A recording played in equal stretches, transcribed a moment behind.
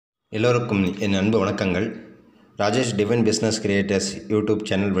எல்லோருக்கும் என் அன்பு வணக்கங்கள். Rajesh divine business creators YouTube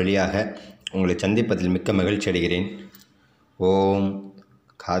channel வழியாக உங்களை சந்திப்பதில் மிக்க மகிழ்ச்சி அடைகிறேன். ஓம்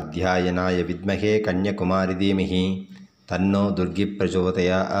காத்யாயனாய வித்மகே கன்யகுமாரி தீமஹி தன்னோ துர்கி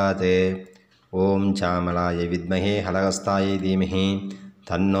பிரச்சோதயாத். ஓம் சாமலாய வித்மகே ஹலஹஸ்தாய தீமஹி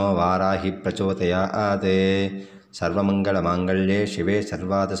தன்னோ வாராகி பிரச்சோதயாத். சர்வமங்கள மாங்கல்யே சிவே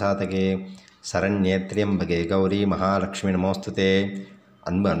சர்வார்த்தசாதகே சரண்யே த்ர்யம்பகே கௌரி மகாலட்சுமி நமோஸ்துதே.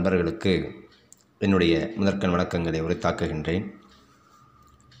 அன்பு அன்பர்களுக்கு என்னுடைய முதற்கண் வணக்கங்களை உரித்தாக்குகின்றேன்.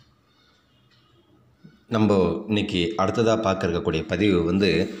 நம்ம இன்றைக்கி அடுத்ததாக பார்க்க இருக்கக்கூடிய பதிவு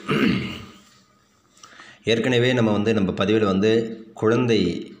ஏற்கனவே நம்ம பதிவில் குழந்தை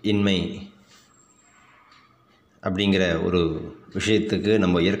இன்மை அப்படிங்கிற ஒரு விஷயத்துக்கு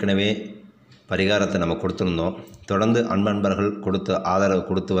நம்ம ஏற்கனவே பரிகாரத்தை நம்ம கொடுத்துருந்தோம். தொடர்ந்து அன்பர்கள்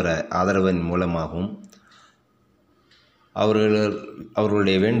கொடுத்து வர ஆதரவின் மூலமாகவும்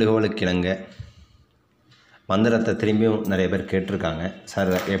அவர்களுடைய வேண்டுகோளுக்கு இணங்க மந்திரத்தை திரும்பியும் நிறைய பேர் கேட்டிருக்காங்க.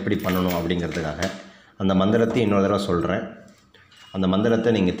 சார் எப்படி பண்ணணும் அப்படிங்கிறதுக்காக அந்த மந்திரத்தை இன்னொரு தடவை சொல்கிறேன். அந்த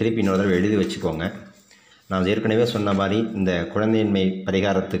மந்திரத்தை நீங்கள் திருப்பி இன்னொரு தடவை எழுதி வச்சுக்கோங்க. நான் ஏற்கனவே சொன்ன மாதிரி இந்த குழந்தையின்மை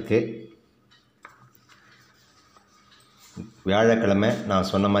பரிகாரத்துக்கு வியாழக்கிழமை நான்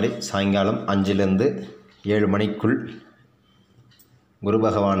சொன்ன மாதிரி சாயங்காலம் 5லேருந்து 7 மணிக்குள் குரு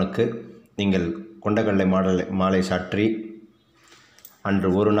பகவானுக்கு நீங்கள் கொண்டக்கடலை மாலை சாற்றி அன்று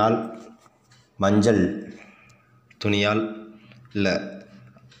ஒரு நாள் மஞ்சள் துணியால் இல்லை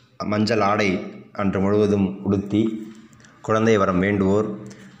மஞ்சள் ஆடை அன்று முழுவதும் உடுத்தி குழந்தை வரம் வேண்டுவோர்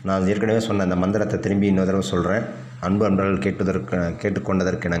நான் ஏற்கனவே சொன்ன அந்த மந்திரத்தை திரும்பி இன்னொரு தடவை சொல்கிறேன். அன்பர்கள்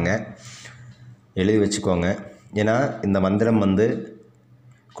கேட்டுக்கொண்டதற்கிணங்க எழுதி வச்சுக்கோங்க. ஏன்னா இந்த மந்திரம்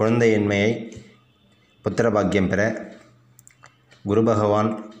குழந்தையின்மையை புத்திர பாக்கியம் பெற குரு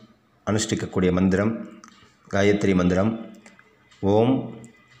பகவான் அனுஷ்டிக்கக்கூடிய மந்திரம் காயத்ரி மந்திரம். ஓம்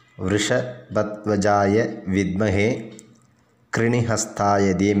விருஷபத்வஜாய வித்மஹே கிருணிஹஸ்தாய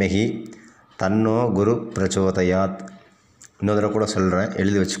தீமஹி தன்னோ குரு பிரச்சோதயாத். இன்னொரு தடவை கூட சொல்கிறேன்,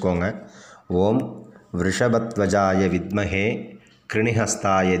 எழுதி வச்சுக்கோங்க. ஓம் விருஷபத்வஜாய வித்மஹே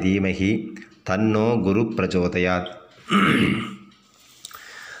கிருணிஹஸ்தாய தீமஹி தன்னோ குரு பிரச்சோதயாத்.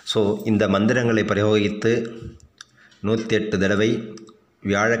 ஸோ இந்த மந்திரங்களை பிரயோகித்து 108 தடவை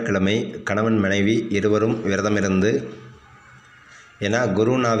வியாழக்கிழமை கணவன் மனைவி இருவரும் விரதமிருந்து, ஏன்னா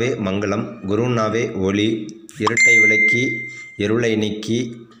குருனாவே மங்களம், குருனாவே ஒளி, இருட்டை விளக்கி இருளை நீக்கி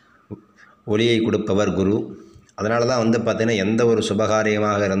ஒளியை கொடுப்பவர் குரு. அதனால தான் பார்த்திங்கன்னா எந்த ஒரு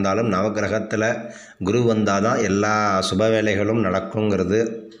சுபகாரியமாக இருந்தாலும் நவகிரகத்தில் குரு வந்தால் தான் எல்லா சுப வேலைகளும் நடக்குங்கிறது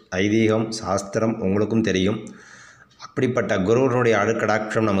ஐதீகம், சாஸ்திரம் உங்களுக்கும் தெரியும். அப்படிப்பட்ட குருவனுடைய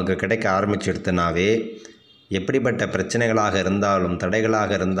அழுக்கடாட்சம் நமக்கு கிடைக்க ஆரம்பிச்சிடுத்துனாவே எப்படிப்பட்ட பிரச்சனைகளாக இருந்தாலும் தடைகளாக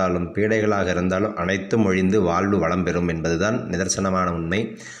இருந்தாலும் பீடைகளாக இருந்தாலும் அனைத்தும் ஒழிந்து வாழ்வு வளம் பெறும் என்பதுதான் நிதர்சனமான உண்மை.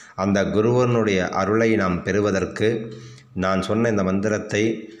 அந்த குருவனுடைய அருளை நாம் பெறுவதற்கு நான் சொன்ன இந்த மந்திரத்தை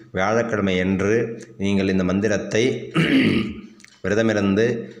வியாழக்கிழமை என்று நீங்கள் இந்த மந்திரத்தை விரதமிருந்து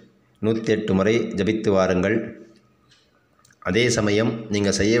 108 முறை ஜபித்து வாருங்கள். அதே சமயம்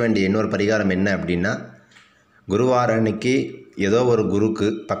நீங்கள் செய்ய வேண்டிய இன்னொரு பரிகாரம் என்ன அப்படின்னா, குருவார அன்னைக்கு ஏதோ ஒரு குருக்கு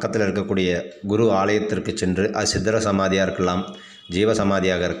பக்கத்தில் இருக்கக்கூடிய குரு ஆலயத்திற்கு சென்று, அது சித்தர சமாதியாக இருக்கலாம், ஜீவ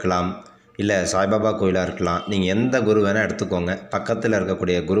சமாதியாக இருக்கலாம், இல்லை சாய்பாபா கோயிலாக இருக்கலாம், நீங்கள் எந்த குரு வேணால் எடுத்துக்கோங்க. பக்கத்தில்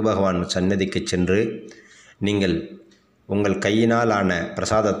இருக்கக்கூடிய குரு பகவான் சன்னதிக்கு சென்று நீங்கள் உங்கள் கையினால் ஆன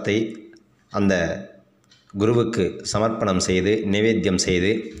பிரசாதத்தை அந்த குருவுக்கு சமர்ப்பணம் செய்து நிவேத்தியம்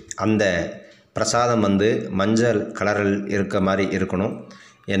செய்து, அந்த பிரசாதம் மஞ்சள் கலரில் இருக்க மாதிரி இருக்கணும்.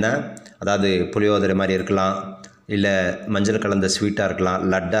 ஏன்னா அதாவது புளியோதரை மாதிரி இருக்கலாம், இல்லை மஞ்சள் கலந்த ஸ்வீட்டாக இருக்கலாம்,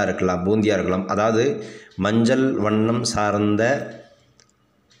 லட்டாக இருக்கலாம், பூந்தியாக இருக்கலாம். அதாவது மஞ்சள் வண்ணம் சார்ந்த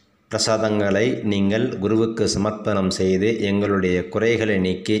பிரசாதங்களை நீங்கள் குருவுக்கு சமர்ப்பணம் செய்து எங்களுடைய குறைகளை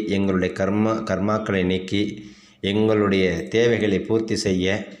நீக்கி எங்களுடைய கர்மாக்களை நீக்கி எங்களுடைய தேவைகளை பூர்த்தி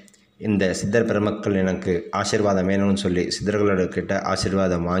செய்ய இந்த சித்தர் பெருமக்கள் எனக்கு ஆசீர்வாதம் வேணும்னு சொல்லி சித்தர்களோட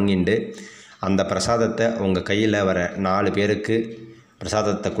ஆசீர்வாதம் வாங்கிட்டு அந்த பிரசாதத்தை உங்கள் கையில் வர 4 பேருக்கு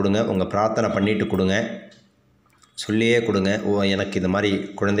பிரசாதத்தை கொடுங்க. உங்கள் பிரார்த்தனை பண்ணிட்டு கொடுங்க, சொல்லியே கொடுங்க. எனக்கு இது மாதிரி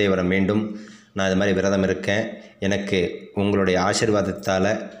குழந்தை வரம் வேண்டும், நான் இது மாதிரி விரதம் இருக்கேன், எனக்கு உங்களுடைய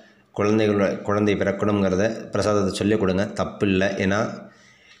ஆசீர்வாதத்தால் குழந்தை பிறக்கணுங்கிறத பிரசாதத்தை சொல்லி கொடுங்க, தப்பு இல்லை. ஏன்னா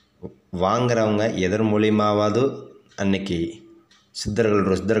வாங்குறவங்க எதர் மூலியமாவது அன்னைக்கு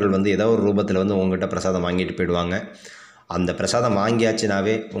சித்தர்கள் ஏதோ ஒரு ரூபத்தில் உங்கள்கிட்ட பிரசாதம் வாங்கிட்டு போயிடுவாங்க. அந்த பிரசாதம்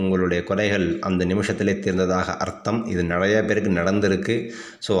வாங்கியாச்சுனாவே உங்களுடைய குறைகள் அந்த நிமிஷத்திலே தீர்ந்ததாக அர்த்தம். இது நிறைய பேருக்கு நடந்திருக்கு.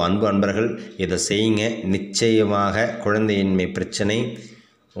 ஸோ அன்பர்கள் இதை செய்யுங்க. நிச்சயமாக குழந்தையின்மை பிரச்சனை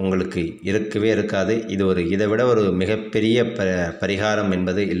உங்களுக்கு இருக்கவே இருக்காது. இதை விட ஒரு மிகப்பெரிய பரிகாரம்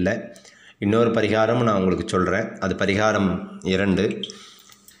என்பது இல்லை. இன்னொரு பரிகாரமும் நான் உங்களுக்கு சொல்கிறேன். அது பரிகாரம் 2.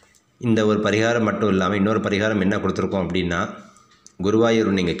 இந்த ஒரு பரிகாரம் மட்டும் இல்லாமல் இன்னொரு பரிகாரம் என்ன கொடுத்துருக்கோம் அப்படின்னா,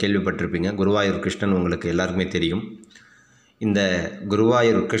 குருவாயூர் நீங்கள் கேள்விப்பட்டிருப்பீங்க. குருவாயூர் கிருஷ்ணன் உங்களுக்கு எல்லாருக்குமே தெரியும். இந்த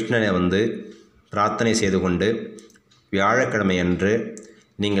குருவாயூர் கிருஷ்ணனை பிரார்த்தனை செய்து கொண்டு வியாழக்கிழமை அன்று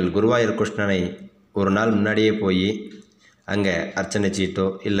நீங்கள் குருவாயூர் கிருஷ்ணனை ஒரு நாள் முன்னாடியே போய் அங்கே அர்ச்சனை சீட்டோ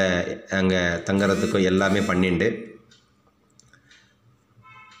இல்லை அங்கே தங்குறதுக்கோ எல்லாமே பண்ணிட்டு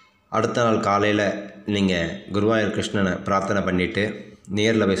அடுத்த நாள் காலையில் நீங்கள் குருவாயூர் கிருஷ்ணனை பிரார்த்தனை பண்ணிவிட்டு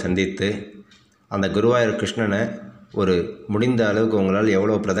நேரில் போய் சந்தித்து அந்த குருவாயூர் கிருஷ்ணனை ஒரு முடிந்த அளவுக்கு உங்களால்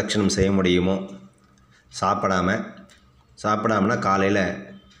எவ்வளோ பிரதட்சணம் செய்ய முடியுமோ சாப்பிடாமனா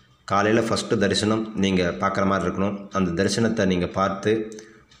காலையில் ஃபஸ்ட்டு தரிசனம் நீங்கள் பார்க்குற மாதிரி இருக்கணும். அந்த தரிசனத்தை நீங்கள் பார்த்து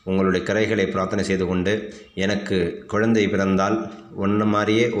உங்களுடைய கரைகளை பிரார்த்தனை செய்து கொண்டு, எனக்கு குழந்தை பிறந்தால் ஒன்று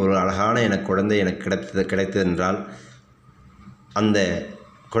மாதிரியே ஒரு அழகான எனக்கு குழந்தை எனக்கு கிடைத்தது என்றால் அந்த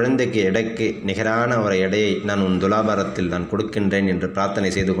குழந்தைக்கு எடைக்கு நிகரான ஒரு எடையை நான் உன் துலாபாரத்தில் நான் கொடுக்கின்றேன் என்று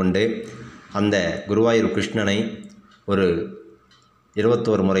பிரார்த்தனை செய்து கொண்டு அந்த குருவாயூர் கிருஷ்ணனை ஒரு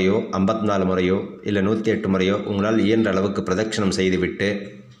 21 முறையோ 54 முறையோ இல்லை 108 முறையோ உங்களால் இயன்ற அளவுக்கு பிரதட்சணம் செய்துவிட்டு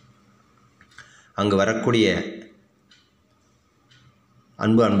அங்கு வரக்கூடிய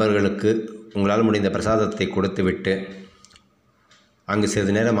அன்பர்களுக்கு உங்களால் முடிந்த பிரசாதத்தை கொடுத்துவிட்டு அங்கு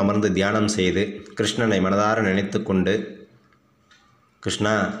சிறிது நேரம் அமர்ந்து தியானம் செய்து கிருஷ்ணனை மனதார நினைத்து கொண்டு,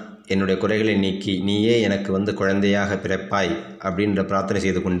 கிருஷ்ணா என்னுடைய குறைகளை நீக்கி நீயே எனக்கு குழந்தையாக பிறப்பாய் அப்படின்ற பிரார்த்தனை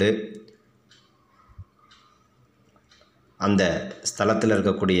செய்து கொண்டு அந்த ஸ்தலத்தில்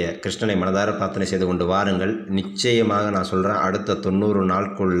இருக்கக்கூடிய கிருஷ்ணனை மனதார பிரார்த்தனை செய்து கொண்டு வாருங்கள். நிச்சயமாக நான் சொல்கிறேன், அடுத்த 90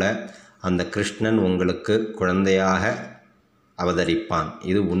 நாட்குள்ள அந்த கிருஷ்ணன் உங்களுக்கு குழந்தையாக அவதரிப்பான்.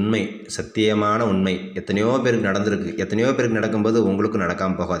 இது உண்மை, சத்தியமான உண்மை. எத்தனையோ பேருக்கு நடந்திருக்கு. எத்தனையோ பேருக்கு நடக்கும்போது உங்களுக்கு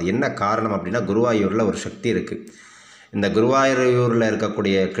நடக்காமல் போகாது. என்ன காரணம் அப்படின்னா, குருவாயூரில் ஒரு சக்தி இருக்குது. இந்த குருவாயூரில்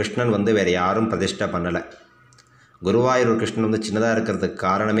இருக்கக்கூடிய கிருஷ்ணன் வேறு யாரும் பிரதிஷ்டை பண்ணலை. குருவாயூர் கிருஷ்ணன் சின்னதாக இருக்கிறதுக்கு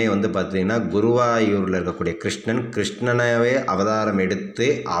காரணமே பார்த்திங்கன்னா, குருவாயூரில் இருக்கக்கூடிய கிருஷ்ணனவே அவதாரம் எடுத்து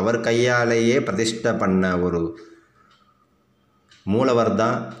அவர் கையாலேயே பிரதிஷ்டை பண்ண ஒரு மூலவர்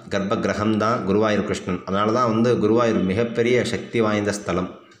தான், கர்ப்ப கிரகம் தான் குருவாயூர் கிருஷ்ணன். அதனால தான் குருவாயூர் மிகப்பெரிய சக்தி வாய்ந்த ஸ்தலம்.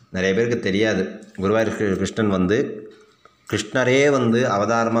 நிறைய பேருக்கு தெரியாது. குருவாயூர் கிருஷ்ணன் கிருஷ்ணரே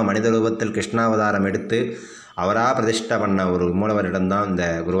அவதாரமாக மனித ரூபத்தில் கிருஷ்ணாவதாரம் எடுத்து அவராக பிரதிஷ்டை பண்ண ஒரு மூலவரிடம்தான் இந்த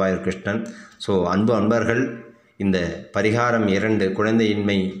குருவாயூர் கிருஷ்ணன். ஸோ அன்பர்கள் இந்த பரிகாரம் 2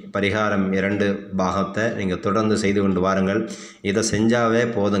 குழந்தையின்மை பரிகாரம் 2 பாகத்தை நீங்கள் தொடர்ந்து செய்து கொண்டு வாருங்கள். இதை செஞ்சாவே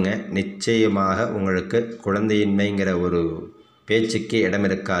போதுங்க, நிச்சயமாக உங்களுக்கு குழந்தையின்மைங்கிற ஒரு பேச்சுக்கு இடம்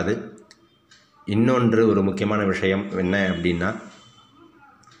இருக்காது. இன்னொன்று ஒரு முக்கியமான விஷயம் என்ன அப்படின்னா,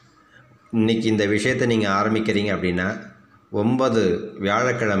 இன்றைக்கி இந்த விஷயத்தை நீங்கள் ஆரம்பிக்கிறீங்க அப்படின்னா 9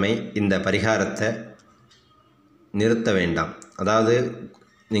 வியாழக்கிழமை இந்த பரிகாரத்தை நிறுத்த வேண்டாம். அதாவது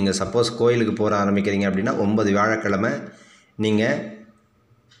நீங்கள் சப்போஸ் கோயிலுக்கு போகிற ஆரம்பிக்கிறீங்க அப்படின்னா 9 வியாழக்கிழமை நீங்கள்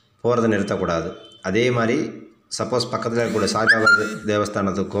போகிறத நிறுத்தக்கூடாது. அதே மாதிரி சப்போஸ் பக்கத்தில் இருக்கக்கூடிய சாய்பாபா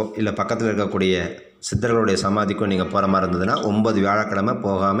தேவஸ்தானத்துக்கோ இல்லை பக்கத்தில் இருக்கக்கூடிய சித்தர்களுடைய சமாதிக்கோ நீங்கள் போகிற மாதிரி இருந்ததுன்னா 9 வியாழக்கிழமை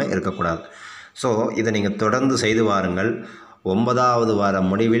போகாமல் இருக்கக்கூடாது. ஸோ இதை நீங்கள் தொடர்ந்து செய்து வாருங்கள். 9வது வார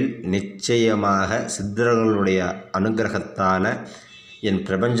முடிவில் நிச்சயமாக சித்தர்களுடைய அனுகிரகத்தால், என்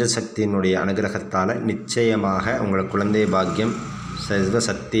பிரபஞ்ச சக்தியினுடைய அனுகிரகத்தால் நிச்சயமாக உங்களுக்கு குழந்தை பாக்கியம்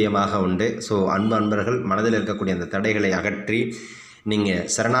சத்தியமாக உண்டு. ஸோ அன்பர்கள் மனதில் இருக்கக்கூடிய அந்த தடைகளை அகற்றி நீங்கள்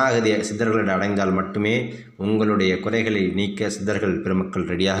சரணாகதி சித்தர்களிடம் அடைந்தால் மட்டுமே உங்களுடைய குறைகளை நீக்க சித்தர்கள் பெருமக்கள்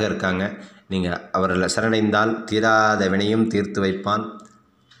ரெடியாக இருக்காங்க. நீங்கள் அவர்களை சரணடைந்தால் தீராத வினையும் தீர்த்து வைப்பான்.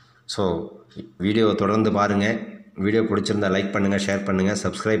 ஸோ வீடியோவை தொடர்ந்து பாருங்கள். வீடியோ பிடிச்சிருந்தால் லைக் பண்ணுங்கள், ஷேர் பண்ணுங்கள்,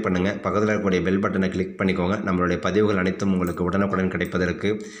 சப்ஸ்கிரைப் பண்ணுங்கள். பக்கத்தில் இருக்கக்கூடிய பெல் பட்டனை கிளிக் பண்ணிக்கோங்க. நம்மளுடைய பதிவுகள் அனைத்தும் உங்களுக்கு உடனுக்குடன் கிடைப்பதற்கு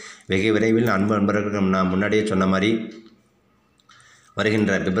வெகு விரைவில் அன்பர்களுக்கு நான் முன்னாடியே சொன்ன மாதிரி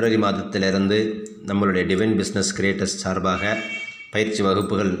வருகின்ற பிப்ரவரி மாதத்திலிருந்து நம்மளுடைய டிவைன் பிஸ்னஸ் கிரியேட்டர்ஸ் சார்பாக பயிற்சி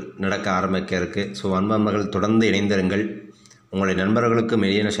வகுப்புகள் நடக்க ஆரம்பிக்க இருக்குது. ஸோ அன்பர்கள் தொடர்ந்து இணைந்திருங்கள். உங்களுடைய நண்பர்களுக்கு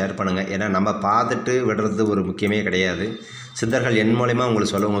மெயினாக ஷேர் பண்ணுங்கள். ஏன்னா நம்ம பார்த்துட்டு விடுறது ஒரு முக்கியமே கிடையாது. சித்தர்கள் என் மூலயமா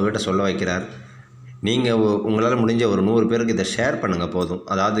உங்கள்கிட்ட சொல்ல வைக்கிறார். நீங்கள் உங்களால் முடிஞ்ச ஒரு 100 பேருக்கு இதை ஷேர் பண்ணுங்கள் போதும்.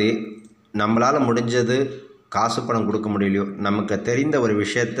 அதாவது நம்மளால் முடிஞ்சது காசு பணம் கொடுக்க முடியலையோ, நமக்கு தெரிந்த ஒரு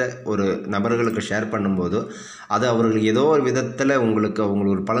விஷயத்தை ஒரு நபர்களுக்கு ஷேர் பண்ணும்போது அது அவர்களுக்கு ஏதோ ஒரு விதத்தில் உங்களுக்கு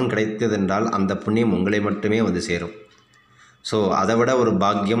ஒரு பலன் கிடைத்தது என்றால் அந்த புண்ணியம் உங்களை மட்டுமே சேரும். ஸோ அதை விட ஒரு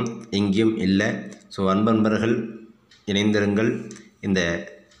பாக்கியம் எங்கேயும் இல்லை. ஸோ அன்பர்கள் இணைந்திருங்கள். இந்த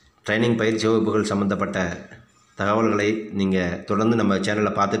ட்ரைனிங் பயிற்சி வகுப்புகள் சம்மந்தப்பட்ட தகவல்களை நீங்கள் தொடர்ந்து நம்ம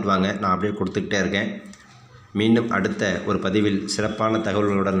சேனலில் பார்த்துட்டு வாங்க. நான் அப்படியே கொடுத்துக்கிட்டே இருக்கேன். மீண்டும் அடுத்த ஒரு பதிவில் சிறப்பான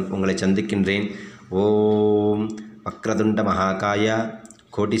தகவல்களுடன் உங்களை சந்திக்கின்றேன். ஓம் வக்ரதுண்ட மகாகாய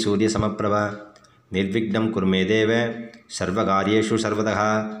கோட்டி சூரிய சமப்பிரபா நிர்விக்னம் குருமே தேவ சர்வகாரியேஷு சர்வதா.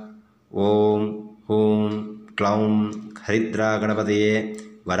 ஓம் ஹூம் க்ளௌம் ஹரித்ரா கணபதியே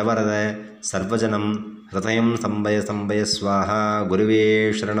வரவரத சர்வஜனம் ஹிருதயம் சம்பய சம்பய ஸ்வாஹா.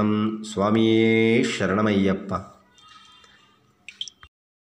 குருவே சரணம். சுவாமியே சரணமையப்பா.